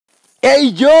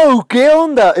¡Hey yo! ¿Qué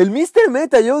onda? El Mr.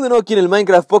 Meta, yo de nuevo aquí en el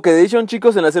Minecraft Pocket Edition,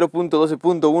 chicos, en la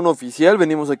 0.12.1 oficial.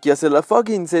 Venimos aquí a hacer la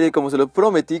fucking serie como se lo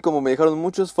prometí, como me dejaron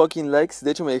muchos fucking likes.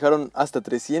 De hecho me dejaron hasta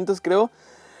 300, creo.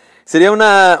 Sería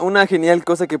una genial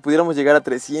cosa que pudiéramos llegar a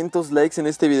 300 likes en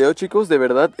este video, chicos. De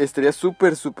verdad, estaría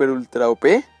súper ultra OP.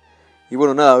 Y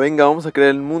bueno, nada, venga, vamos a crear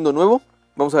el mundo nuevo.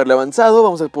 Vamos a darle avanzado,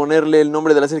 vamos a ponerle el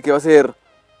nombre de la serie que va a ser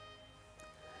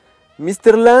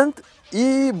MrLand.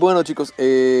 Y bueno, chicos,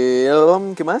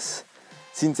 ¿qué más?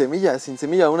 Sin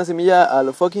semilla, una semilla a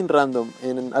lo fucking random.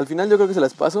 Al final yo creo que se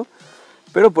las paso,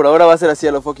 pero por ahora va a ser así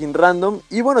a lo fucking random.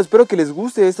 Y bueno, espero que les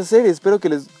guste esta serie, espero que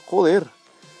les... Joder,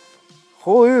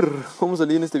 ¿cómo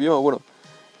salí en este bioma? Bueno,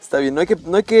 está bien, no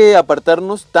hay que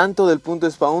apartarnos tanto del punto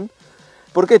de spawn.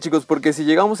 ¿Por qué, chicos? Porque si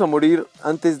llegamos a morir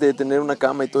antes de tener una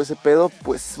cama y todo ese pedo,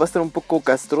 pues va a estar un poco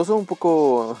castroso, un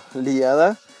poco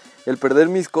liada el perder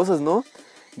mis cosas, ¿no?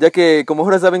 Ya que, como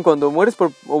ahora saben, cuando mueres,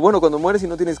 cuando mueres y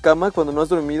no tienes cama, cuando no has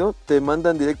dormido, te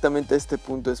mandan directamente a este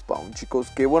punto de spawn, chicos.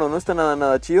 Que bueno, no está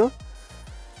nada chido.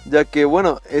 Ya que,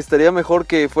 bueno, estaría mejor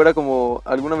que fuera como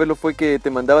alguna vez lo fue, que te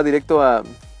mandaba directo a...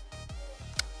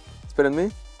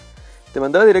 Espérenme. Te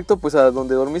mandaba directo pues a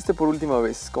donde dormiste por última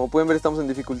vez. Como pueden ver, estamos en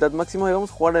dificultad máxima y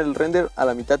vamos a jugar el render a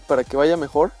la mitad para que vaya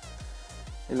mejor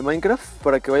el Minecraft,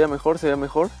 para que vaya mejor, se vea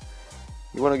mejor.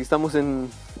 Y bueno, aquí estamos en...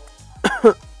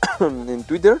 en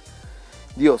Twitter.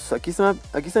 Dios, aquí está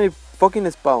mi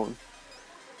fucking spawn.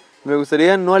 Me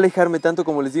gustaría no alejarme tanto,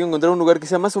 como les digo, encontrar un lugar que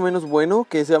sea más o menos bueno,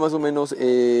 que sea más o menos...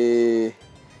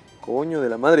 Coño de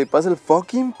la madre, pasa el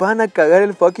fucking pan a cagar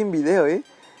el fucking video,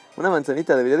 Una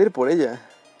manzanita, debería de ir por ella.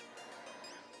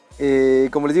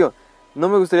 Como les digo, no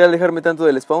me gustaría alejarme tanto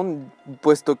del spawn,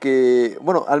 puesto que...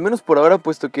 Bueno, al menos por ahora,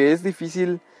 puesto que es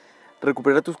difícil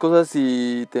recuperar tus cosas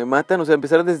si te matan, o sea,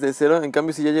 empezar desde cero. En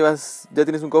cambio, si ya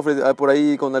tienes un cofre por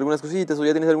ahí con algunas cositas, o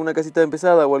ya tienes alguna casita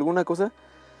empezada o alguna cosa,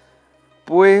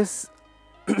 pues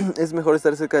es mejor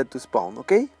estar cerca de tu spawn,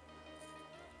 ¿ok?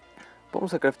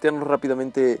 Vamos a craftearnos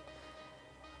rápidamente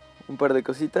un par de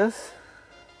cositas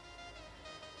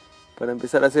para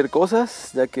empezar a hacer cosas,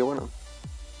 ya que bueno,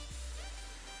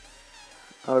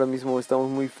 ahora mismo estamos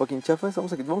muy fucking chafas.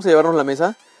 Vamos a llevarnos la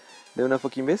mesa de una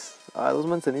fucking vez. Ah, 2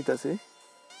 manzanitas, Me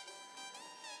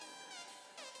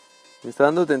está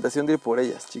dando tentación de ir por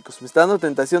ellas, chicos. Me está dando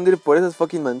tentación de ir por esas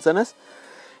fucking manzanas.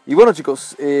 Y bueno,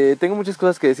 chicos, tengo muchas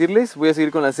cosas que decirles. Voy a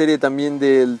seguir con la serie también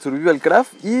del Survival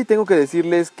Craft. Y tengo que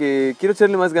decirles que quiero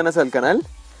echarle más ganas al canal.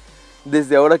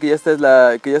 Desde ahora que ya está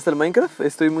el Minecraft.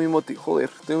 Estoy muy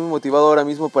motivado ahora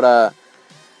mismo para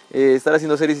estar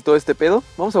haciendo series y todo este pedo.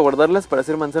 Vamos a guardarlas para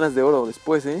hacer manzanas de oro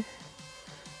después,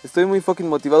 Estoy muy fucking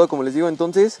motivado, como les digo.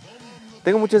 Entonces,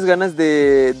 tengo muchas ganas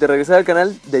de regresar al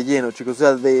canal de lleno, chicos. O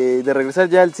sea, de regresar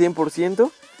ya al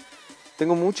 100%.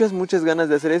 Tengo muchas ganas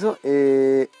de hacer eso.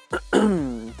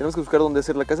 Tenemos que buscar dónde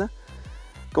hacer la casa.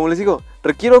 Como les digo,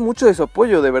 requiero mucho de su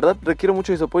apoyo, de verdad. Requiero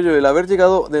mucho de su apoyo. El haber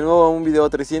llegado de nuevo a un video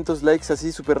a 300 likes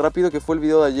así súper rápido, que fue el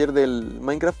video de ayer del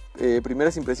Minecraft,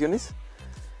 primeras impresiones.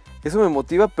 Eso me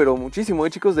motiva, pero muchísimo,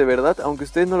 chicos, de verdad. Aunque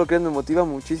ustedes no lo crean, me motiva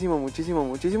muchísimo.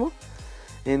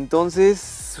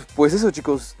 Entonces, pues eso,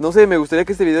 chicos. No sé, me gustaría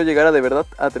que este video llegara de verdad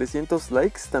a 300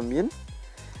 likes también.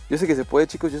 Yo sé que se puede,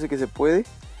 chicos, yo sé que se puede.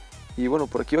 Y bueno,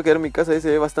 por aquí va a quedar mi casa, se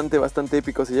ve bastante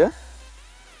épico así ya.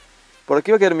 Por aquí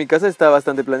va a quedar mi casa, está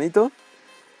bastante planito.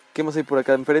 ¿Qué más hay por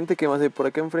acá enfrente?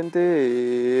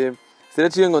 Sería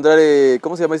chido encontrar,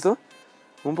 ¿cómo se llama esto?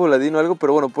 Un pobladino o algo,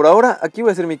 pero bueno, por ahora aquí voy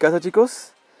a hacer mi casa,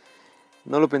 chicos.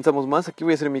 No lo pensamos más, aquí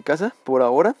voy a hacer mi casa, por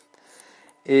ahora.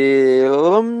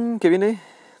 ¿Qué viene?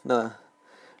 Nada.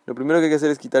 Lo primero que hay que hacer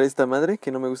es quitar esta madre,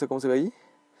 que no me gusta cómo se ve ahí.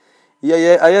 Y ahí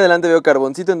adelante veo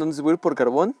carboncito, entonces voy a ir por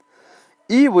carbón.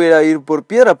 Y voy a ir por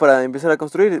piedra para empezar a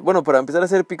construir. Bueno, para empezar a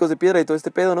hacer picos de piedra y todo este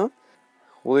pedo, ¿no?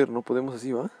 Joder, no podemos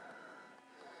así, ¿va?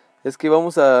 Es que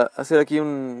vamos a hacer aquí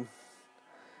un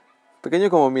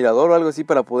pequeño como mirador o algo así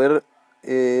para poder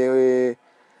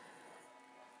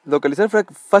localizar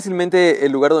fácilmente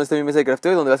el lugar donde está mi mesa de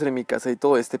crafteo y donde va a ser mi casa y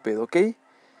todo este pedo, ¿ok?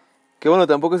 Que bueno,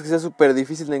 tampoco es que sea súper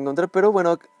difícil de encontrar, pero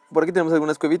bueno, por aquí tenemos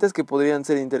algunas cuevitas que podrían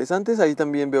ser interesantes. Ahí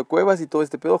también veo cuevas y todo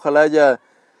este pedo. Ojalá haya,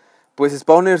 pues,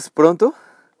 spawners pronto.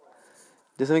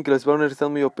 Ya saben que los spawners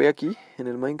están muy OP aquí en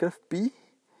el Minecraft.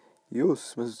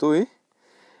 Dios, me asustó, Me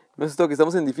asustó que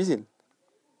estamos en difícil.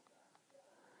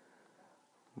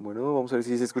 Bueno, vamos a ver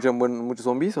si se escuchan muchos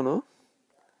zombies o no.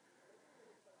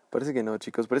 Parece que no,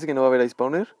 chicos. Parece que no va a haber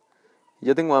spawner.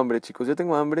 Ya tengo hambre, chicos. Ya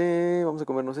tengo hambre. Vamos a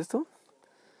comernos esto.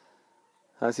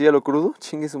 Así a lo crudo.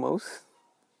 Chingue su mouse.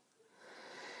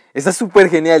 Está súper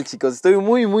genial, chicos. Estoy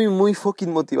muy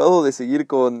fucking motivado de seguir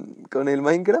con el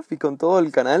Minecraft y con todo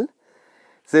el canal.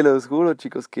 Se los juro,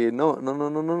 chicos, que no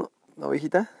 ¿no,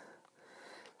 ovejita?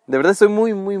 De verdad estoy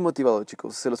muy, muy motivado,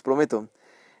 chicos, se los prometo.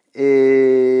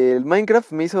 El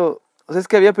Minecraft me hizo... O sea, es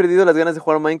que había perdido las ganas de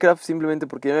jugar Minecraft simplemente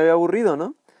porque ya me había aburrido,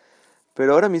 ¿no?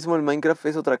 Pero ahora mismo el Minecraft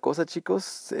es otra cosa,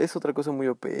 chicos. Es otra cosa muy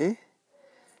OP, ¿eh?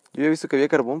 Yo había visto que había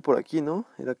carbón por aquí, ¿no?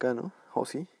 Era acá, ¿no? Oh,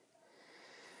 sí.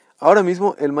 Ahora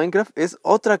mismo el Minecraft es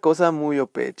otra cosa muy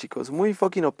OP, chicos. Muy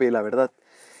fucking OP, la verdad.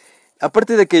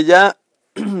 Aparte de que ya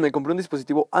me compré un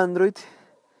dispositivo Android.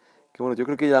 Que bueno, yo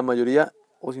creo que la mayoría...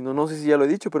 O si no, no sé si ya lo he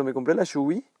dicho, pero me compré la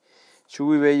Shui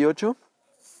BI8.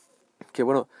 Que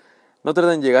bueno, no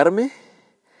tarda en llegarme.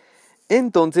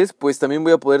 Entonces, pues también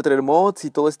voy a poder traer mods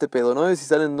y todo este pedo, ¿no? Y si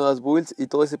salen nuevas builds y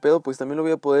todo ese pedo, pues también lo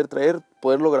voy a poder traer,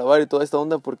 poderlo grabar y toda esta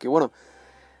onda. Porque bueno,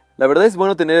 la verdad es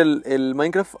bueno tener el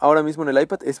Minecraft ahora mismo en el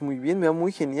iPad. Es muy bien, me va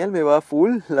muy genial, me va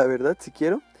full, la verdad, si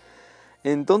quiero.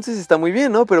 Entonces está muy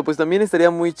bien, ¿no? Pero pues también estaría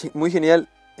muy genial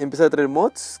empezar a traer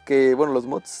mods. Que bueno, los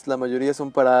mods, la mayoría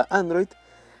son para Android.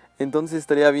 Entonces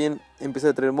estaría bien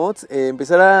empezar a traer mods.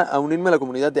 Empezar a unirme a la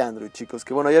comunidad de Android, chicos.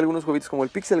 Que bueno, hay algunos jueguitos como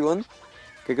el Pixel Gun,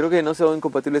 que creo que no son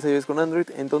compatibles a iOS con Android.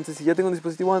 Entonces si ya tengo un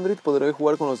dispositivo Android, podré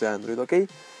jugar con los de Android, ¿ok?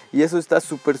 Y eso está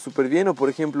súper bien. O por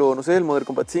ejemplo, no sé, el Modern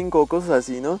Combat 5 o cosas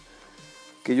así, ¿no?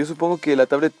 Que yo supongo que la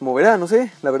tablet moverá, no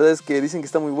sé. La verdad es que dicen que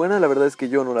está muy buena. La verdad es que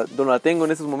yo no la tengo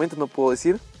en estos momentos, no puedo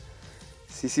decir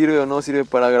si sirve o no sirve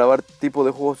para grabar tipo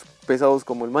de juegos pesados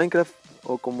como el Minecraft.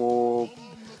 O como,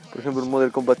 por ejemplo, el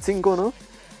Modern Combat 5, ¿no?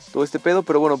 Todo este pedo.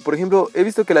 Pero bueno, por ejemplo, he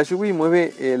visto que la Shui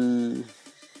mueve el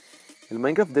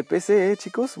Minecraft de PC,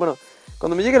 chicos. Bueno,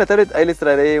 cuando me llegue la tablet ahí les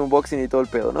traeré unboxing y todo el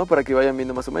pedo, ¿no? Para que vayan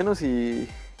viendo más o menos y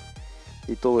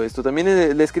todo esto.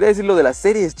 También les quería decir lo de las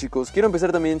series, chicos. Quiero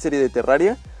empezar también serie de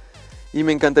Terraria. Y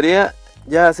me encantaría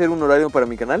ya hacer un horario para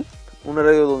mi canal. Un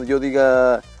horario donde yo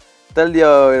diga, tal día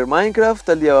va a haber Minecraft,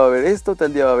 tal día va a haber esto,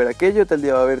 tal día va a haber aquello, tal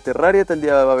día va a haber Terraria, tal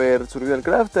día va a haber Survival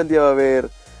Craft, tal día va a haber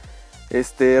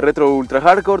Retro Ultra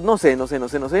Hardcore, no sé.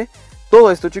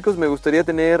 Todo esto, chicos, me gustaría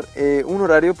tener un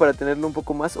horario para tenerlo un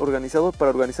poco más organizado,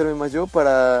 para organizarme más yo,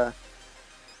 para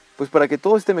que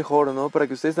todo esté mejor, ¿no? Para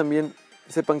que ustedes también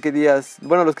sepan qué días,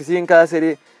 bueno, los que siguen cada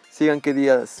serie, sigan qué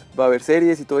días va a haber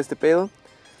series y todo este pedo.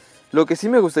 Lo que sí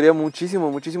me gustaría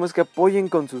muchísimo es que apoyen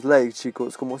con sus likes,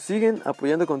 chicos. Como siguen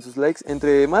apoyando con sus likes,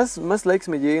 entre más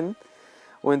likes me lleguen,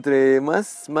 o entre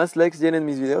más likes llenen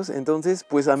mis videos, entonces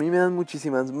pues a mí me dan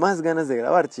muchísimas más ganas de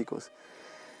grabar, chicos.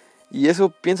 Y eso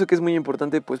pienso que es muy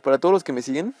importante, pues para todos los que me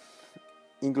siguen,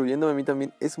 incluyéndome a mí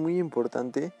también, es muy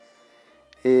importante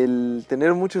el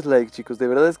tener muchos likes, chicos. De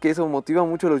verdad es que eso motiva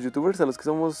mucho a los youtubers, a los que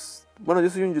somos... Bueno, yo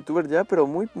soy un youtuber ya, pero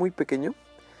muy pequeño.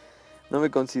 No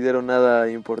me considero nada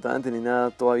importante ni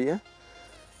nada todavía.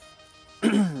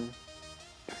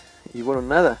 Y bueno,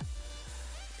 nada.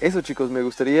 Eso, chicos, me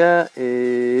gustaría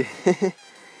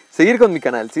seguir con mi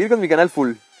canal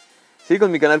full. Seguir con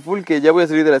mi canal full, que ya voy a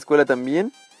salir de la escuela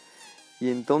también. Y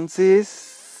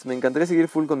entonces me encantaría seguir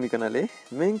full con mi canal, ¿eh?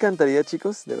 Me encantaría,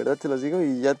 chicos, de verdad te los digo.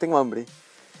 Y ya tengo hambre.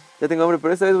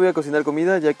 Pero esta vez voy a cocinar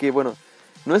comida, ya que, bueno,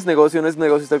 no es negocio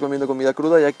estar comiendo comida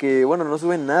cruda, ya que, bueno, no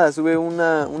sube nada, sube un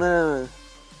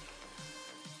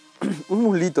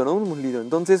muslito, ¿no? Un muslito.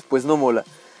 Entonces, pues no mola.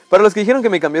 Para los que dijeron que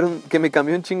me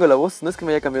cambió un chingo la voz, no es que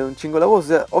me haya cambiado un chingo la voz, o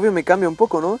sea, obvio me cambia un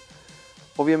poco, ¿no?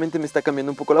 Obviamente me está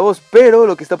cambiando un poco la voz, pero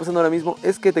lo que está pasando ahora mismo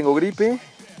es que tengo gripe.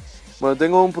 Bueno,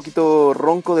 tengo un poquito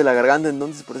ronco de la garganta,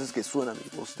 entonces por eso es que suena mi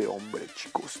voz de hombre,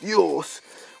 chicos. ¡Dios!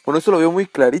 Bueno, esto lo veo muy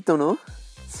clarito, ¿no?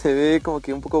 Se ve como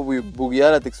que un poco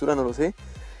bugueada la textura, no lo sé.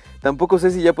 Tampoco sé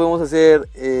si ya podemos hacer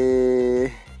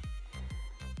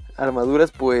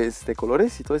armaduras, pues, de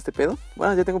colores y todo este pedo.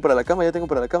 Bueno, ya tengo para la cama,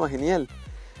 genial.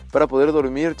 Para poder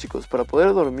dormir, chicos,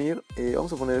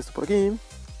 vamos a poner esto por aquí.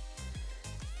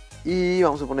 Y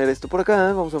vamos a poner esto por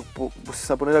acá. Vamos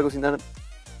a poner a cocinar.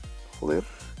 Joder.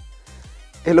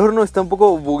 El horno está un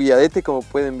poco bugueadete, como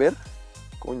pueden ver.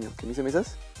 Coño, ¿qué me hice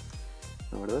mesas?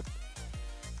 La verdad.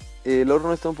 El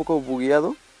horno está un poco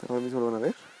bugueado. Ahora mismo lo van a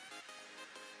ver.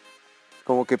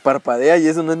 Como que parpadea y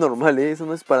eso no es normal, ¿eh? Eso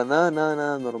no es para nada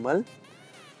normal.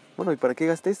 Bueno, ¿y para qué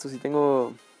gasté esto si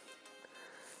tengo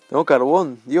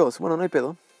carbón? Dios, bueno, no hay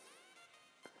pedo.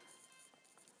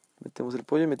 Metemos el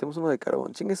pollo y metemos uno de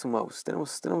carbón. Chingue su mouse,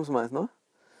 tenemos más, ¿no?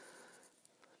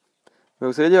 Me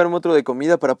gustaría llevarme otro de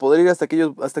comida para poder ir hasta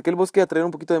aquel bosque a traer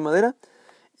un poquito de madera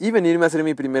y venirme a hacer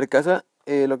mi primer casa.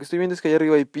 Lo que estoy viendo es que allá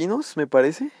arriba hay pinos, me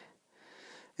parece.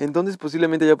 Entonces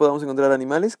posiblemente ya podamos encontrar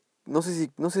animales. No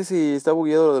sé si está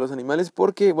bugueado lo de los animales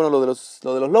porque, bueno, lo de los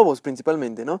lobos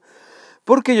principalmente, ¿no?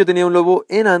 Porque yo tenía un lobo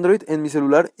en Android, en mi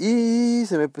celular, y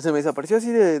se me desapareció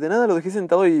así de nada, lo dejé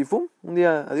sentado y ¡fum! Un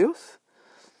día, adiós.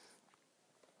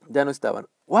 Ya no estaban.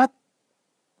 ¿What?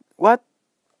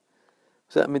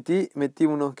 O sea, metí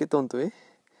uno, qué tonto,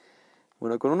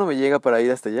 Bueno, con uno me llega para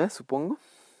ir hasta allá, supongo.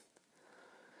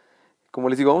 Como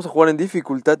les digo, vamos a jugar en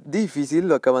dificultad difícil,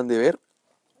 lo acaban de ver.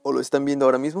 O lo están viendo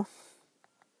ahora mismo.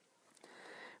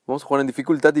 Vamos a jugar en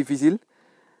dificultad difícil.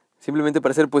 Simplemente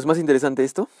para hacer pues más interesante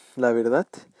esto, la verdad.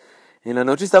 En la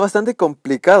noche está bastante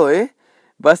complicado,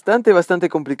 Bastante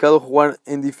complicado jugar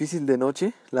en difícil de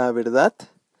noche, la verdad.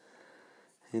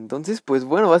 Entonces, pues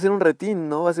bueno, va a ser un retín,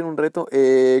 ¿no? Va a ser un reto.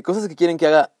 Cosas que quieren que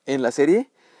haga en la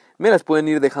serie, me las pueden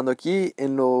ir dejando aquí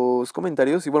en los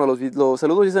comentarios. Y bueno, los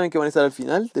saludos ya saben que van a estar al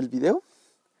final del video.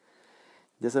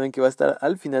 Ya saben que va a estar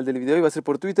al final del video y va a ser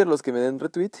por Twitter los que me den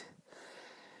retweet.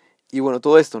 Y bueno,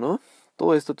 todo esto, ¿no?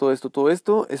 Todo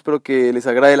esto. Espero que les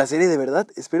agrade la serie, de verdad.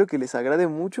 Espero que les agrade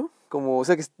mucho. O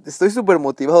sea que estoy súper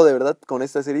motivado, de verdad, con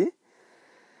esta serie.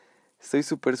 Estoy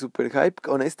súper hype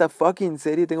con esta fucking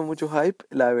serie. Tengo mucho hype,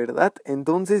 la verdad.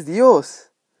 Entonces, Dios.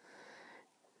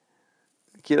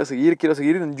 Quiero seguir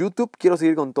en YouTube. Quiero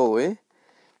seguir con todo,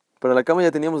 Para la cama ya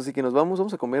teníamos, así que nos vamos.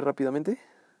 Vamos a comer rápidamente.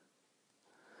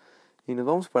 Y nos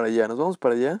vamos para allá, Vamos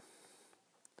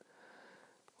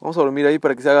a dormir ahí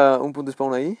para que se haga un punto de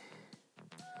spawn ahí.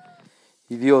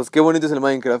 Y Dios, qué bonito es el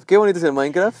Minecraft.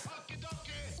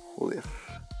 Joder.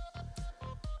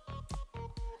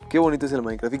 Qué bonito es el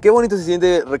Minecraft. Y qué bonito se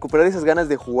siente recuperar esas ganas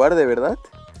de jugar de verdad.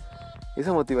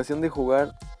 Esa motivación de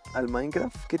jugar al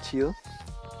Minecraft. Qué chido.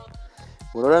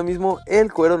 Por ahora mismo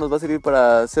el cuero nos va a servir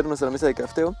para hacer nuestra mesa de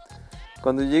crafteo.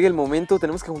 Cuando llegue el momento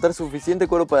tenemos que juntar suficiente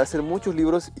cuero para hacer muchos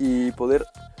libros y poder...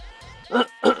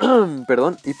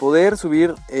 Perdón. Y poder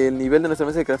subir el nivel de nuestra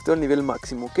mesa de crafteo al nivel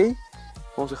máximo, ¿ok?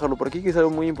 Vamos a dejarlo por aquí, que es algo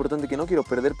muy importante que no quiero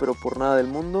perder, pero por nada del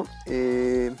mundo.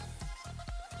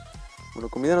 Bueno,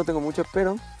 comida no tengo mucha,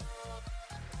 pero...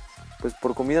 pues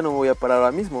por comida no voy a parar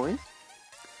ahora mismo,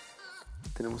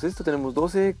 Tenemos esto, tenemos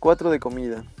 12, 4 de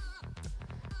comida.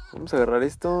 Vamos a agarrar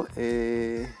esto.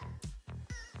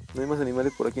 No hay más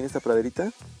animales por aquí en esta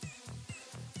praderita.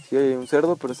 Sí hay un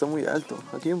cerdo, pero está muy alto.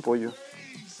 Aquí hay un pollo.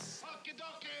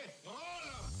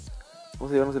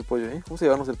 Vamos a llevarnos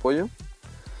el pollo,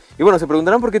 Y bueno, se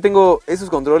preguntarán por qué tengo esos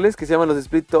controles que se llaman los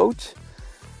Split Touch.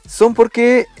 Son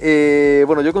porque,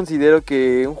 bueno, yo considero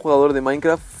que un jugador de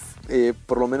Minecraft,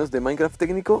 por lo menos de Minecraft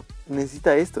técnico,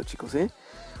 necesita esto, chicos,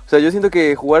 O sea, yo siento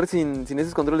que jugar sin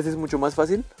esos controles es mucho más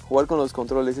fácil. Jugar con los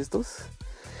controles estos.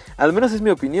 Al menos es mi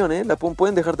opinión,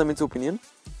 pueden dejar también su opinión.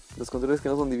 Los controles que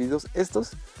no son divididos,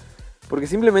 estos. Porque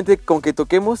simplemente con que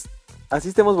toquemos, así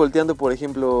estemos volteando, por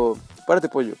ejemplo... Párate,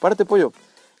 pollo.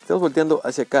 Estamos volteando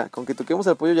hacia acá. Con que toquemos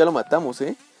al pollo ya lo matamos,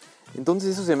 Entonces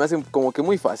eso se me hace como que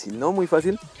muy fácil, ¿no? Muy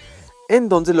fácil.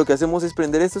 Entonces lo que hacemos es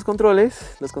prender estos controles,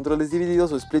 los controles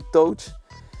divididos o split touch.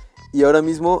 Y ahora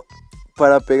mismo,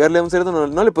 para pegarle a un cerdo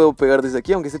no le puedo pegar desde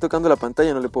aquí, aunque esté tocando la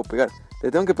pantalla no le puedo pegar.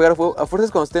 Le tengo que pegar a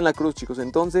fuerzas cuando esté en la cruz, chicos.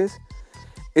 Entonces,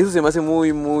 eso se me hace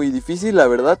muy difícil, la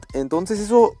verdad. Entonces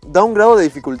eso da un grado de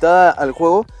dificultad al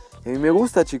juego. A mí me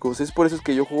gusta, chicos. Es por eso es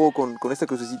que yo juego con esta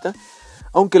crucecita.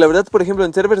 Aunque la verdad, por ejemplo,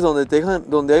 en servers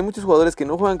donde hay muchos jugadores que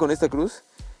no juegan con esta cruz,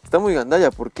 está muy gandalla.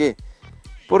 ¿Por qué?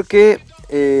 Porque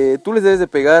tú les debes de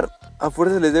pegar, a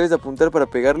fuerzas les debes de apuntar para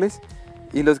pegarles.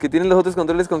 Y los que tienen los otros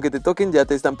controles con que te toquen ya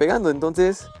te están pegando.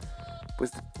 Entonces,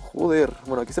 pues, joder.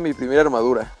 Bueno, aquí está mi primera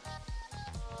armadura.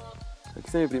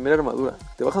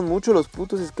 Te bajan mucho los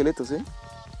putos esqueletos,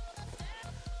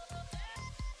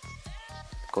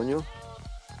 Coño.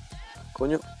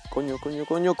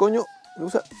 Me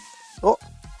usa... ¡Oh!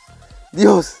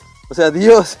 ¡Dios! O sea,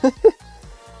 ¡Dios!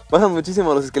 Bajan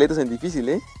muchísimo los esqueletos en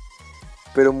difícil,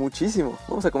 Pero muchísimo.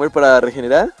 Vamos a comer para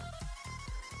regenerar.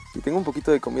 Y tengo un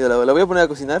poquito de comida. La voy a poner a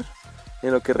cocinar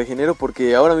en lo que regenero,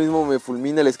 porque ahora mismo me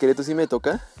fulmina el esqueleto si me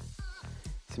toca.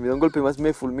 Si me da un golpe más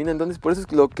me fulmina. Entonces por eso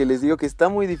es lo que les digo, que está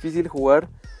muy difícil jugar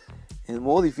en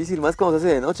modo difícil, más cuando se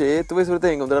hace de noche, Tuve suerte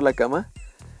de encontrar la cama,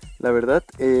 la verdad.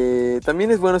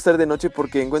 También es bueno estar de noche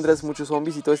porque encuentras muchos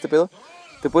zombies y todo este pedo.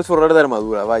 Te puedes forrar de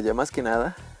armadura, vaya, más que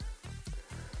nada.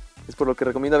 Es por lo que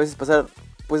recomiendo a veces pasar,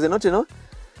 pues de noche, ¿no?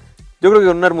 Yo creo que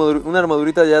con una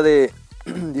armadurita ya de...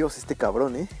 Dios, este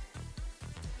cabrón,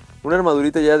 Una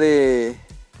armadurita ya de...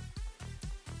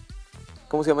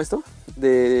 ¿Cómo se llama esto?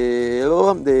 De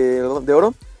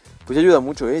oro. Pues ya ayuda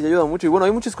mucho, ya ayuda mucho. Y bueno,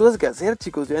 hay muchas cosas que hacer,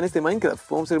 chicos, ya en este Minecraft.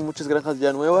 Podemos hacer muchas granjas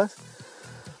ya nuevas.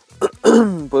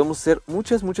 Podemos hacer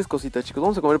muchas cositas, chicos.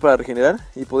 Vamos a comer para regenerar.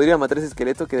 Y podría matar ese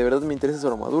esqueleto, que de verdad me interesa su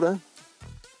armadura.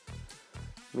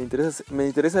 Me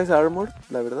interesa esa armor,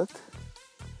 la verdad.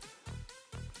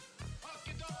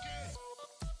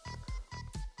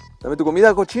 Dame tu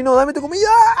comida, cochino, dame tu comida.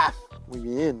 Muy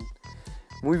bien.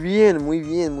 Muy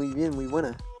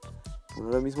buena. Bueno,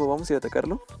 ahora mismo vamos a ir a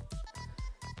atacarlo.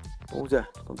 Vamos ya,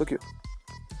 con Tokio.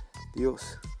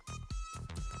 Dios.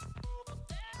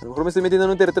 A lo mejor me estoy metiendo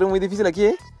en un territorio muy difícil aquí,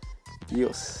 ¿eh?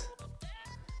 Dios.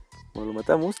 Bueno, lo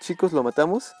matamos, chicos, lo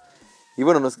matamos. Y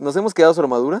bueno, nos hemos quedado su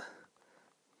armadura.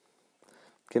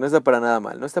 Que no está para nada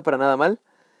mal, no está para nada mal.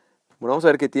 Bueno, vamos a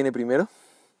ver qué tiene primero.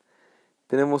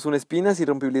 Tenemos una espinas,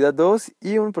 irrompibilidad 2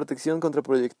 y una protección contra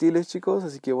proyectiles, chicos.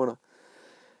 Así que bueno.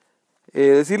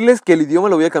 Decirles que el idioma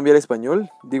lo voy a cambiar a español.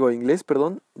 Digo, a inglés,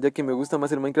 perdón. Ya que me gusta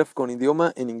más el Minecraft con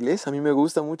idioma en inglés. A mí me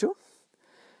gusta mucho.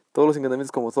 Todos los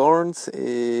encantamientos como Thorns,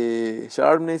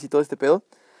 Sharpness y todo este pedo.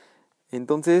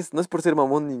 Entonces, no es por ser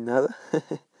mamón ni nada.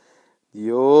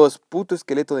 Dios, puto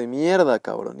esqueleto de mierda,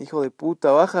 cabrón. Hijo de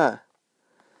puta, baja.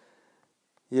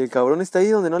 Y el cabrón está ahí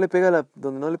donde no le pega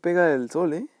donde no le pega el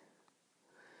sol, ¿eh?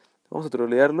 Vamos a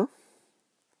trolearlo.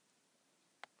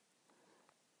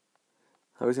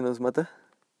 A ver si nos mata.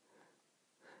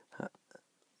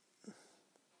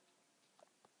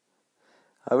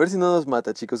 A ver si no nos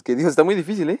mata, chicos. Que Dios, está muy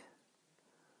difícil, ¿eh?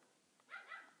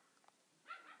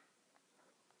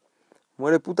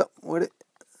 Muere puta, muere.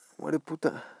 Muere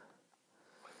puta.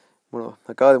 Bueno,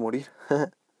 acaba de morir.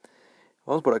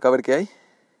 Vamos por acá a ver qué hay.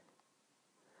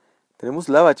 Tenemos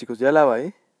lava, chicos, ya lava,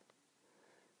 ¿eh?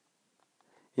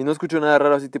 Y no escucho nada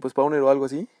raro así tipo spawner o algo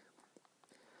así.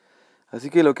 Así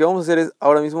que lo que vamos a hacer es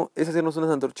ahora mismo es hacernos unas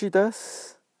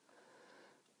antorchitas.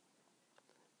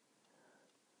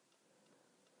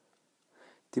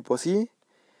 Tipo así.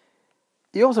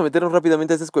 Y vamos a meternos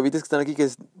rápidamente a estas cuevitas que están aquí, que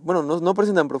bueno, no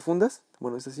parecen tan profundas.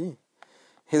 Bueno, esta sí.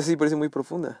 Esta sí parece muy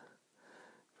profunda.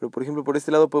 Pero por ejemplo por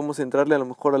este lado podemos entrarle a lo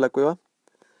mejor a la cueva.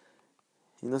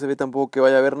 Y no se ve tampoco que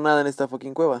vaya a haber nada en esta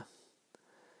fucking cueva.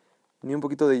 Ni un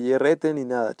poquito de hierrete ni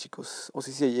nada, chicos. O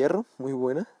sí hay hierro, muy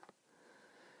buena.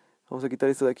 Vamos a quitar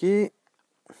esto de aquí.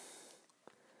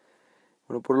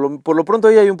 Bueno, por lo pronto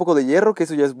ahí hay un poco de hierro, que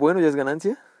eso ya es bueno, ya es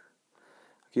ganancia.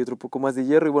 Aquí hay otro poco más de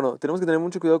hierro y bueno, tenemos que tener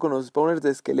mucho cuidado con los spawners de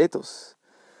esqueletos.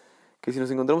 Que si nos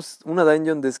encontramos una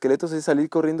dungeon de esqueletos es salir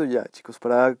corriendo ya, chicos.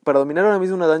 Para dominar ahora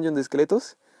mismo una dungeon de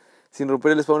esqueletos, sin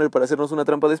romper el spawner para hacernos una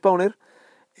trampa de spawner,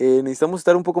 necesitamos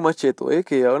estar un poco más cheto,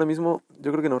 que ahora mismo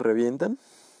yo creo que nos revientan.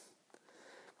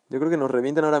 Yo creo que nos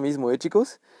revientan ahora mismo,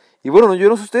 chicos. Y bueno, yo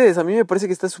no sé ustedes, a mí me parece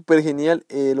que está súper genial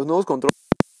los nuevos controles.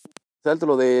 Salto,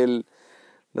 lo del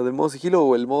modo sigilo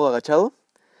o el modo agachado.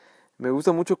 Me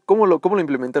gusta mucho cómo lo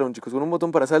implementaron, chicos. Con un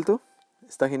botón para salto,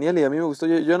 está genial y a mí me gustó.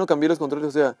 Yo no cambié los controles,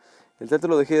 o sea, el salto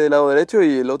lo dejé del lado derecho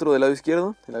y el otro del lado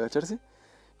izquierdo, el agacharse.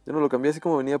 Yo no lo cambié así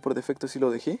como venía por defecto, sí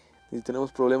lo dejé. Y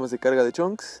tenemos problemas de carga de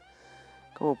chunks,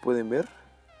 como pueden ver.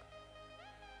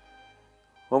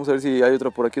 Vamos a ver si hay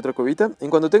otra por aquí, otra cuevita. En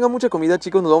cuanto tenga mucha comida,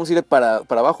 chicos, nos vamos a ir para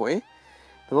abajo, Nos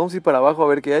vamos a ir para abajo a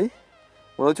ver qué hay.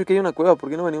 Bueno, de hecho aquí hay una cueva, ¿por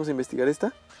qué no venimos a investigar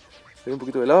esta? Hay un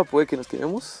poquito de lava, puede que nos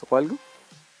quememos o algo.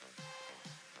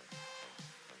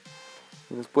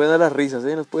 Y nos pueden dar las risas,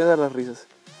 nos pueden dar las risas.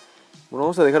 Bueno,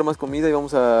 vamos a dejar más comida y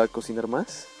vamos a cocinar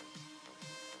más.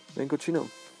 Ven, cochino.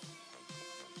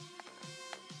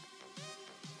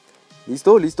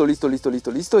 Listo.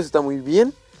 Eso está muy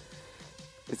bien.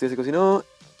 Este ya se cocinó.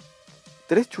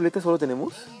 3 chuletas solo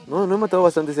tenemos. No he matado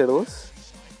bastantes cerdos.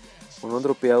 O no han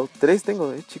dropeado. 3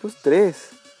 tengo, chicos, 3.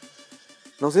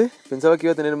 No sé, pensaba que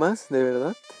iba a tener más, de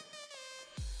verdad.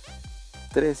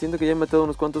 3, siento que ya he matado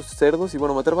unos cuantos cerdos. Y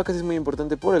bueno, matar vacas es muy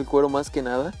importante por el cuero más que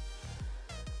nada.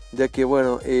 Ya que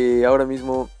bueno, ahora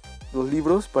mismo los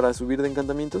libros para subir de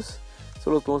encantamientos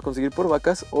solo los podemos conseguir por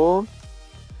vacas. O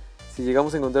si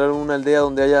llegamos a encontrar una aldea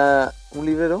donde haya un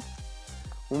librero,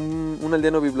 un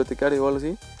aldeano bibliotecario o algo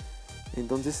así,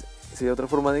 entonces sería otra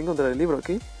forma de encontrar el libro,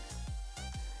 ¿ok?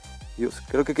 Dios,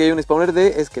 creo que aquí hay un spawner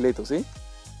de esqueletos,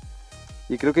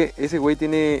 Y creo que ese güey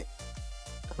tiene...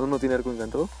 No tiene arco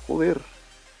encantado. Joder.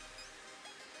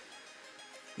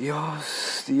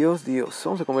 Dios.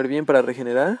 Vamos a comer bien para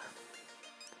regenerar.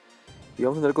 Y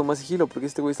vamos a andar con más sigilo porque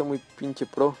este güey está muy pinche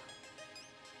pro.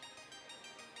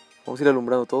 Vamos a ir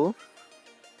alumbrando todo.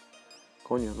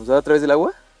 Coño, ¿nos da a través del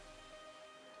agua?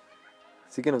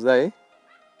 Sí que nos da,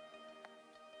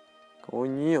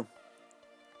 Coño.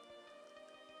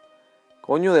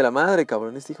 Coño de la madre,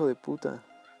 cabrón, este hijo de puta.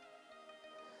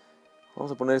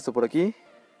 Vamos a poner esto por aquí.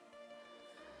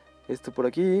 Esto por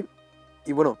aquí.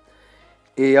 Y bueno,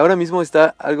 ahora mismo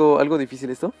está algo difícil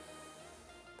esto.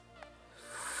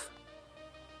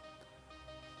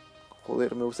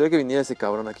 Joder, me gustaría que viniera ese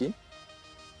cabrón aquí.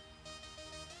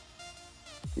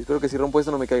 Y espero que si rompo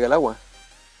esto no me caiga el agua.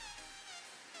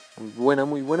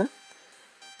 Muy buena.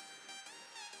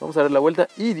 Vamos a dar la vuelta.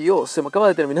 Y Dios, se me acaba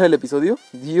de terminar el episodio.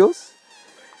 Dios.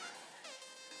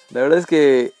 La verdad es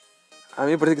que a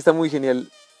mí me parece que está muy genial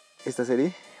esta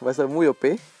serie. Va a estar muy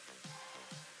OP.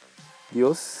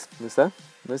 Dios, no está,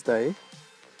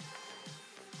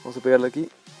 Vamos a pegarle aquí.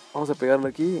 Vamos a pegarle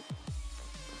aquí.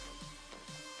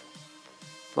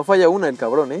 No falla una el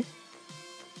cabrón,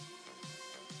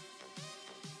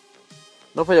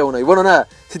 No falla una. Y bueno, nada.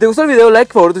 Si te gustó el video,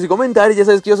 like, favoritos y comentarios. Ya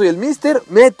sabes que yo soy el Mr.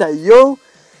 Meta Yo.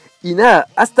 Y nada,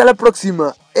 hasta la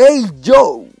próxima. ¡Ey,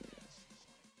 yo!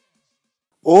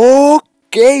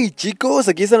 Ok, chicos,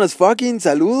 aquí están los fucking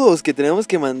saludos que tenemos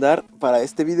que mandar para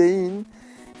este videín.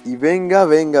 Y venga,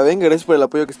 gracias por el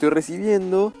apoyo que estoy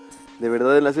recibiendo. De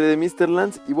verdad, en la serie de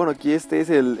MrLand. Y bueno, aquí este es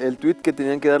el tweet que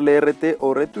tenían que darle RT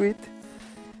o retweet,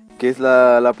 que es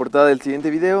la portada del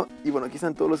siguiente video. Y bueno, aquí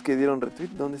están todos los que dieron retweet.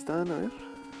 ¿Dónde están? A ver,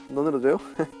 ¿dónde los veo?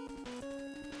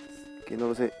 Que no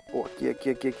lo sé. Oh,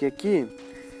 aquí.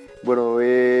 Bueno,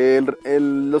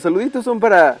 los saluditos son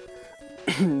para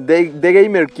The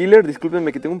Gamer Killer.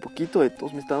 Discúlpenme que tengo un poquito de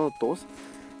tos, me está dando tos.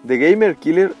 The Gamer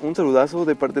Killer, un saludazo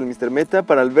de parte del Mr. Meta.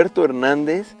 Para Alberto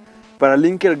Hernández. Para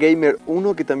Linker Gamer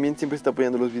 1, que también siempre está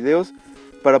apoyando los videos.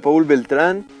 Para Paul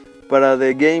Beltrán. Para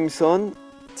The Game Zone,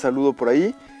 saludo por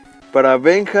ahí. Para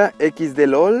Benja XD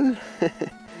LOL,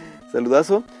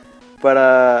 saludazo.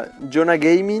 Para Jonah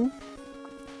Gaming,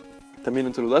 también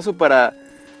un saludazo. Para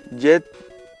Jet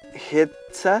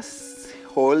Hetzas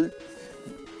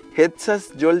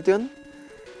Jolteon,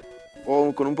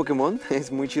 o con un Pokémon,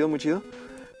 es muy chido, muy chido.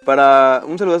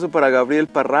 Un saludazo para Gabriel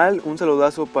Parral, un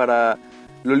saludazo para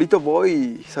Lolito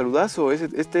Boy, saludazo.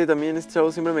 Este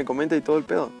chavo siempre me comenta y todo el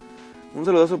pedo. Un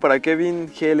saludazo para Kevin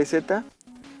GLZ.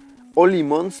 Oli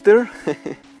Monster.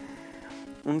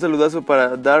 Un saludazo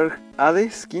para Dark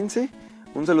Hades 15.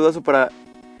 Un saludazo para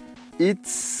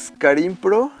It's Karim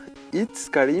Pro.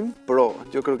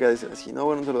 Yo creo que ha de ser así, ¿no?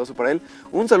 Bueno, un saludazo para él.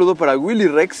 Un saludo para Willy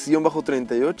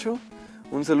Rex-38.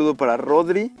 Un saludo para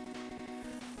Rodri,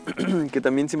 que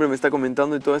también siempre me está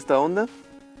comentando y toda esta onda.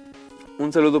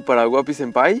 Un saludo para Guapi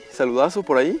Senpai, saludazo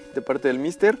por ahí, de parte del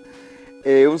Mister.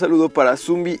 Un saludo para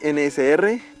Zumbi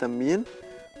NSR, también.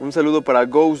 Un saludo para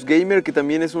Ghost Gamer, que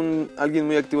también es alguien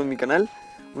muy activo en mi canal.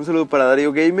 Un saludo para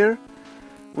Darío Gamer.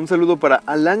 Un saludo para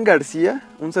Alan García.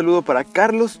 Un saludo para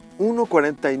Carlos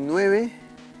 149.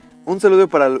 Un saludo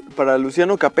para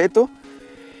Luciano Capeto.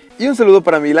 Y un saludo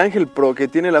para Miguel Ángel Pro, que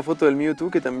tiene la foto del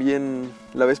Mewtwo, que también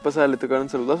la vez pasada le tocaron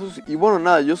saludazos. Y bueno,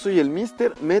 nada, yo soy el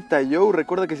Mr. Meta Yo.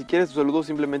 Recuerda que si quieres tu saludo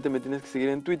simplemente me tienes que seguir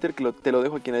en Twitter, que te lo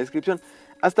dejo aquí en la descripción.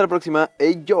 Hasta la próxima.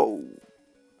 Hey, yo.